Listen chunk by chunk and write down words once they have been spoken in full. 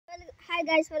Hi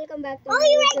guys, welcome back to my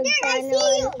YouTube right there,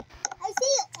 channel. I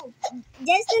see you.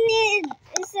 Justin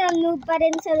is a noob pa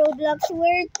rin sa Roblox.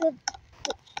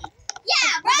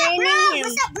 Yeah, bro, training him.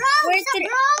 What's up, bro?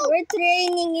 We're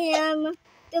training him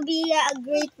to be a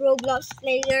great Roblox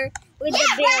player with the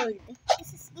build.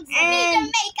 This is good for me to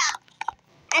make up.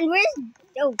 And where's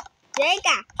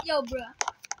Jeka? Yo, bro.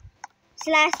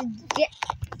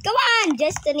 Come on,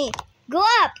 Justiny. Go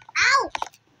up.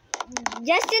 Ow!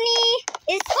 Justiny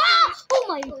is... Oh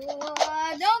my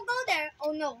god. Don't go there.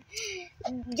 Oh no.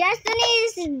 Justiny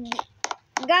is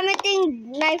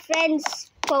gamiting my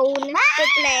friend's phone to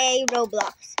play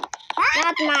Roblox.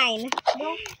 Not mine.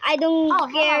 No. I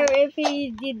don't care hello. if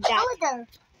he did that. Hello there.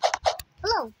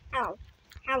 Hello. Hello.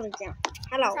 Hello, Jim.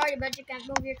 Hello. Sorry, but you can't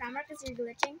move your camera because you're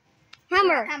glitching.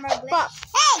 Hammer. Camera glitch. Pop.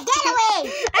 Hey, get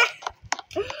away!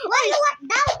 Why you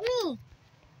doubt me?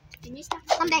 Can you stop?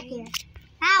 Come back here.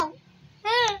 Ow!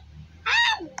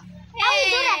 Ow! How you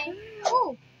do that?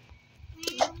 Oh.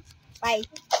 Bye.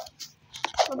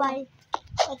 Bye-bye.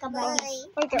 Take a bye.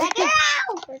 Okay. Back here.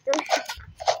 Ow!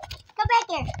 Come back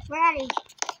here. Where are you?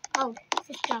 Oh,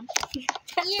 this is jump.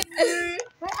 Where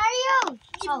are you?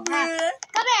 Oh, huh.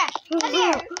 Come here. Come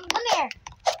here. Come here.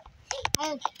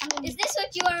 Hey, is this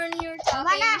what you are when you're talking?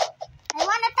 I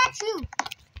wanna touch you.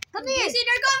 Come here. You see,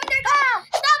 they're coming. They're coming.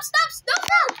 Stop.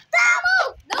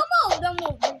 Don't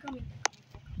move. They're coming.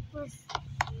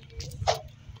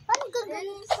 Paano gagawin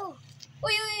ito?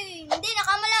 Uy. Hindi,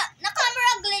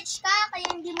 na-camera glitch ka, kaya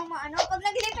hindi mo maano. Pag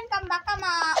nag-live and come back ka,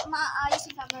 maayos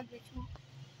yung camera glitch mo.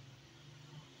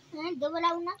 Hindi, wala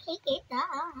akong nakikita.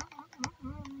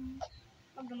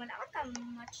 Pag lumalakad ka,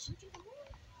 match-shoot mo.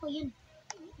 O, yun.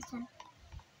 Isan.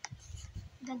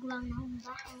 Gagawang na akong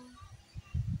bahay.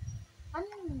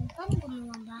 Paano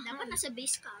gumawa ang bahay? Dapat nasa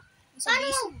base ka.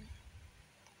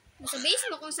 Nasa base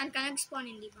mo kung saan ka nag-spawn,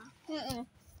 hindi ba?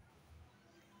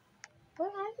 Where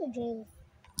are you, Jay?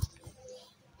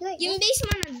 Yung base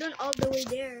mo nandun all the way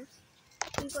there.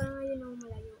 Yung parang ngayon ako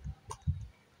malayo.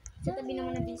 Sa tabi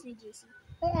naman ng base ni JC.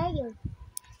 Where are you?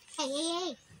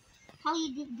 Hey. How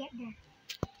you did get there?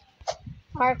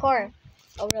 Parkour.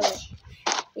 Oh, really?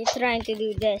 You're trying to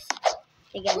do this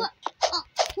again. I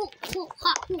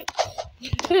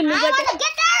wanna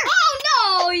get there! Oh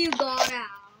no! You got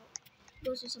out.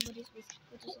 Go to somebody's base.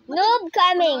 Noob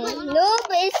coming. Noob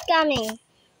is coming.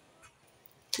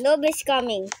 Noob is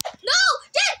coming. No!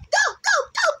 Jet! Go!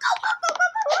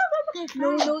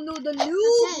 No, the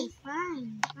noob! Okay,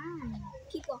 fine.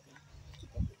 Keep walking.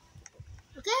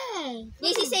 Okay.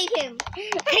 Daisy, save him.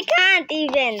 I can't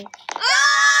even.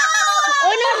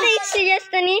 Oh no, thanks,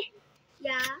 Justiny.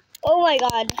 Yeah. Oh my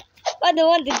god. I don't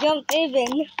want to jump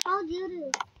even. How do you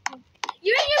do?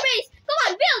 You're in your base. Come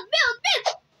on, build.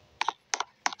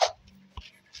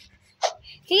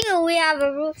 See, we have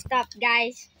a rooftop,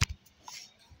 guys.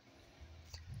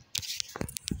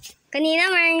 Kanina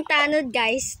maraming tanod,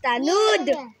 guys. Tanod!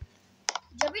 Yeah.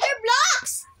 Jump in your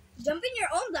blocks. Jump in your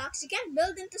own blocks. You can't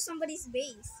build into somebody's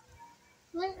base.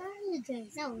 Where are you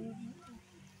guys? No.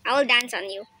 I will dance on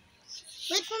you.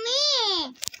 Wait for me.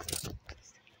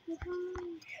 Wait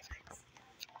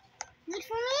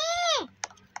for me.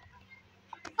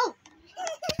 Oh.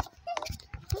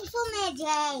 Wait for me,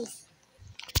 guys.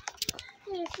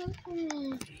 Wait for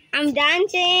me. I'm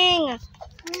dancing.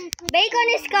 Bacon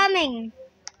is coming.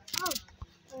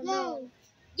 Oh no.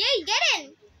 Yay, get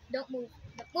in. Don't move.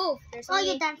 There's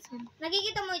you're dancing.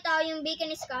 Nakikita mo ito, yung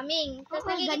bacon is coming. Tapos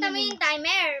nakikita mo yung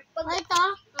timer. Pag ito?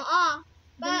 Oo.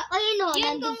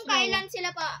 Yun kung kailan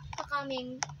sila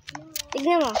pa-coming.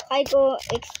 Tignan mo, kahit ko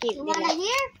escape You nila. wanna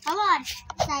hear? Come on.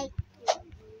 Like.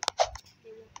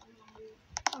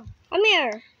 Come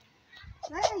here.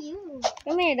 Where are you?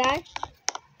 Come here, Dad.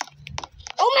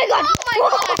 Oh my god! Oh my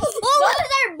god!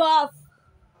 Those are buff.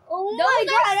 Oh Those my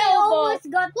are god, I so almost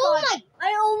buff. got caught.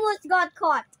 I almost got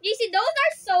caught. You see, those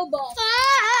are so buff.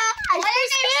 I'm Why are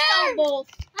they so buff?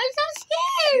 I'm so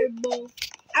scared.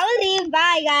 I will leave.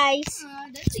 Bye, guys.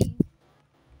 That's it.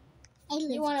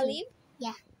 You wanna leave?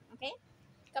 Yeah. Okay.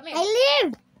 Come here.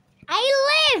 I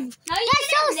live. That's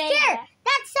so scared.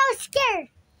 That's so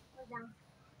scared.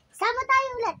 Sama tayo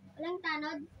ulit. Walang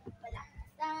tanod? Wala.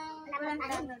 Walang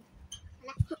tanod.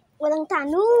 Walang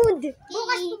tanod.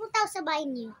 Bukas pupunta ako sa bahay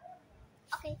niyo.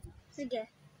 Okay. Sige.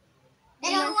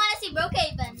 Then you wanna see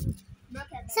Brookhaven?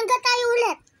 Saan ka tayo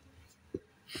ulit?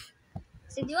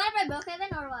 So do you wanna play Brookhaven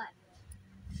or what?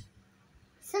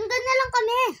 Sangga na lang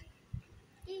kami.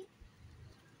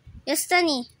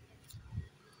 Justiny.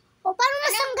 O paano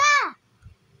nasangga?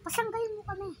 Pasanggayin mo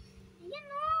kami. Ayan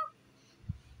o.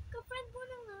 Ka-friend mo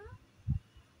na nga.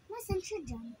 Nasaan siya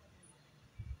dyan?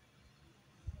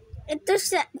 Ito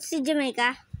si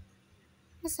Jamaica.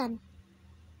 Nasaan?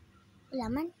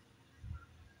 Wala man.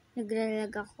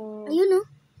 Naglalag ako. Ayun o.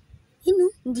 Ayun o.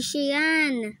 Hindi siya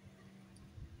yan.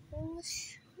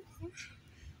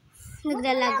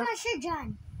 Naglalag Wala ako. siya dyan.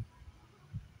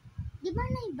 Di ba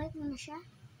na-invite mo na siya?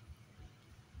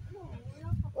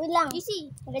 Uy lang.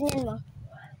 Easy. Ganyan mo.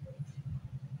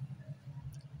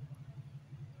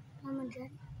 Naman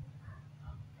dyan.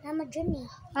 Naman dyan eh.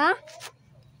 Ha?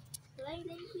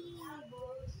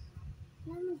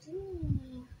 Naman dyan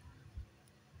eh.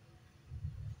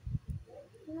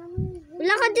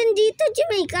 Wala ka din dito,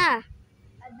 Jamaica.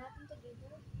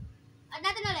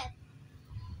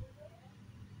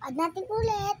 Add natin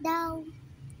ulit daw.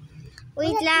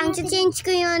 Wait lang, change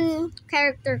ko yung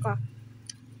character ko.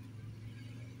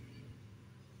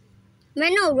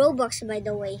 May no Robux, by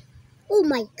the way. Oh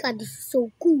my god, this is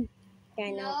so cool.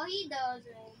 Yeah, no. No, he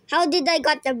doesn't. How did I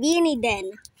got the beanie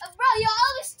then? Bro, you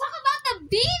always talk about the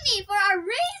beanie for a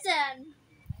reason.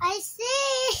 I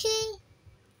see.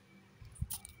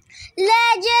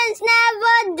 Legends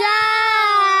never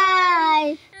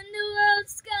die! And the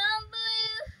world's gone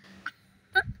blue.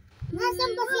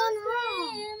 Nasaan ba siya na?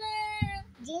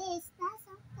 Yes,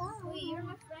 nasaan ka? Wait, you're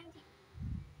my friend.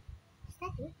 Is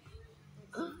that it?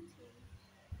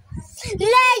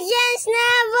 Legends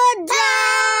never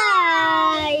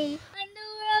die! And the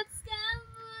world's gone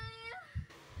blue.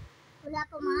 Wala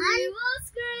pa man?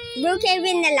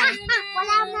 Brookhaven na lang.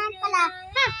 Wala man pala.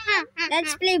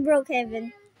 Let's play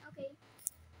Brookhaven. Okay.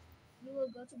 You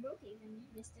will go to Brookhaven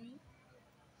this time.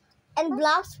 And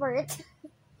blocks for it.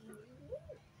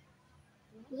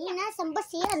 Yun, nasaan ba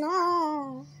siya,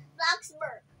 no?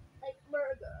 Blacksburg. Like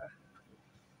burger.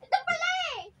 Ito pala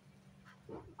eh!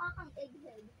 Pakang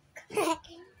egghead.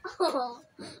 Oh,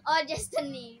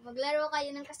 Destiny. Maglaro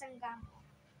kayo ng kasangga mo.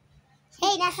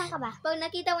 Hey, nasaan ka ba? Pag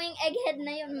nakita mo yung egghead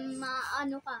na yun,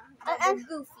 maano ka.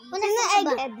 Goofy. Sino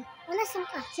egghead? Nasaan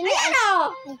ka? Sino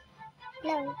ano?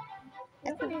 Hello.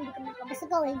 Basta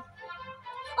gawin.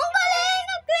 Ang galing!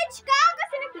 Nag-glitch ka!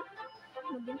 Kasi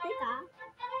magbintay ka.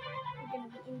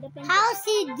 How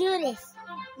to do this?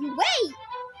 Wait!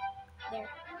 There.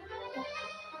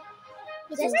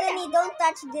 Destiny, don't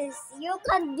touch this. You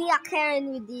can't be a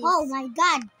Karen with this. Oh my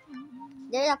god.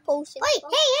 There's a potion. Wait,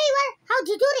 hey, where? How'd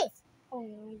you do this? Oh,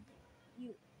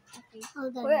 you. Okay.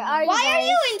 Hold on. Where are you Why guys? are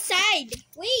you inside?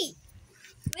 Wait.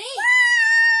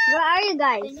 Where are you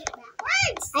guys?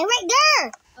 Words. I'm right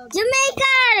there.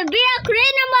 Jamaica, be a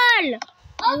criminal.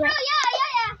 Oh, bro,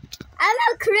 yeah. I'm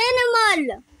a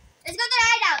criminal. Let's go to the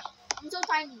hideout. I'm so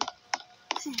tiny.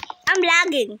 I'm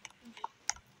lagging.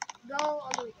 Go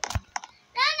all the way.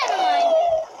 No, never mind.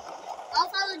 I'll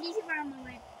follow DC for a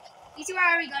moment. DC, where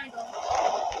are we gonna go?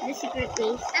 The secret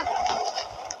place.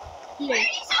 Why are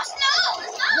you so slow?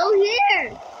 Let's go. Go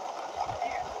here.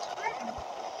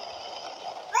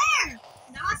 Where?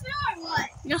 The hospital or what?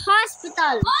 The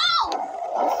hospital. Oh!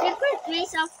 The secret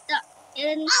place of the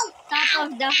top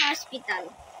of the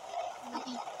hospital.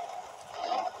 Okay.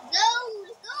 Go.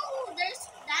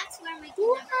 That's where my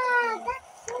kidnapper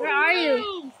is. Where are you?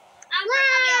 I'm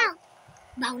wow.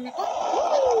 Bago na to.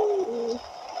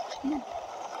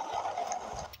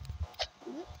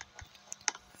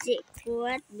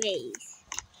 Secret base.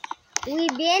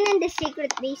 We've been in the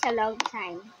secret base a long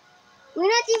time. We're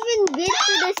not even been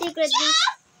to the secret base.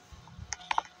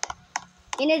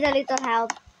 You need a little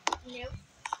help. Nope.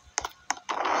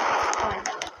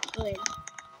 Good.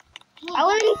 I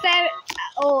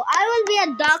will be a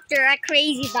doctor, a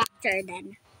crazy doctor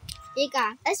then.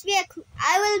 Ika, I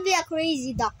will be a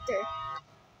crazy doctor.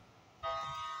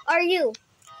 Are you?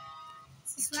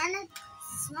 It's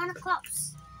not a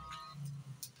cops.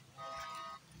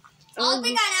 I'll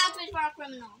be an outfit for a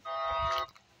criminal.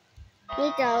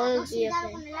 Ika, I will be a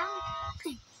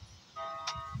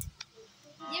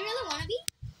Do you really want to be?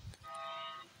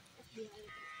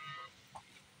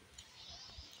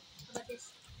 How about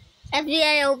this?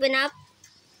 FBI open up.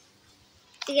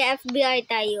 Sige, FBI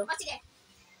tayo. Oh, sige.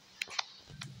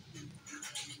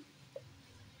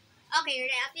 Okay,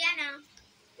 you're the FBI now.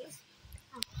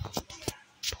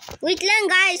 Wait lang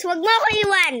guys, wag mo ako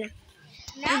iwan.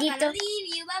 Not Dito. gonna leave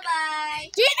you.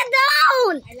 Bye-bye. Chica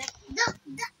down!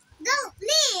 Don't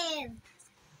leave.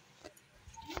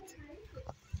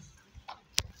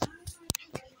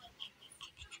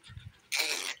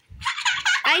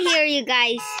 I hear you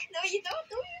guys. No, you don't.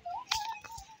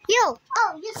 You.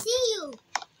 Oh, you see you.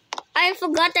 I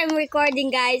forgot I'm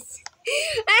recording, guys.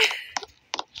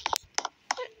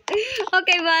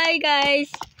 Okay, bye, guys.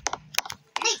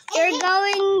 We're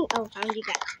going... Oh, found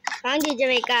you,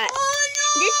 Jamaica. Oh, no.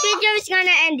 This video is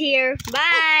gonna end here.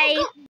 Bye.